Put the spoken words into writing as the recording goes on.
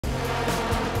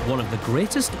One of the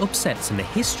greatest upsets in the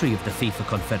history of the FIFA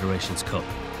Confederations Cup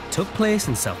took place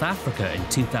in South Africa in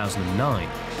 2009.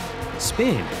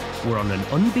 Spain were on an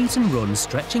unbeaten run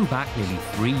stretching back nearly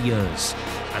 3 years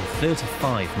and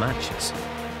 35 matches.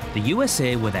 The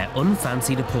USA were their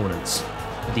unfancied opponents,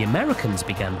 but the Americans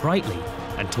began brightly,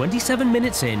 and 27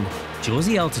 minutes in,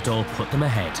 Jozy Altidore put them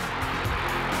ahead.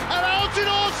 And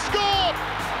Altidore scored!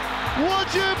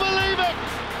 Would you believe it?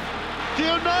 The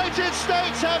United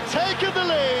States have taken the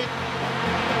lead.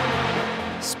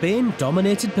 Spain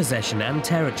dominated possession and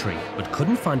territory, but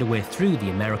couldn't find a way through the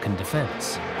American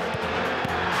defence.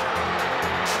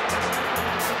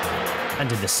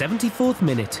 And in the 74th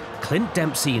minute, Clint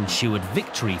Dempsey ensured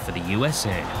victory for the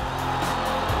USA.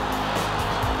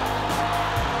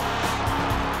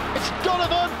 It's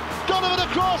Donovan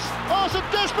across. Oh, some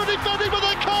desperate defending, but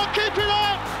they can't keep it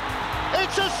out.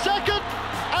 It's a second,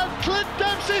 and Clint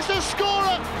Dempsey's the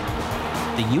scorer.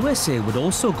 The USA would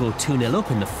also go 2-0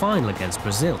 up in the final against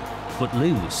Brazil, but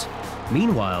lose.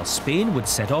 Meanwhile, Spain would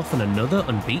set off on another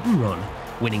unbeaten run,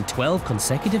 winning 12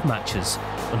 consecutive matches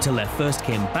until their first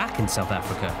came back in South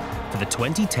Africa for the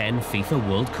 2010 FIFA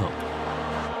World Cup.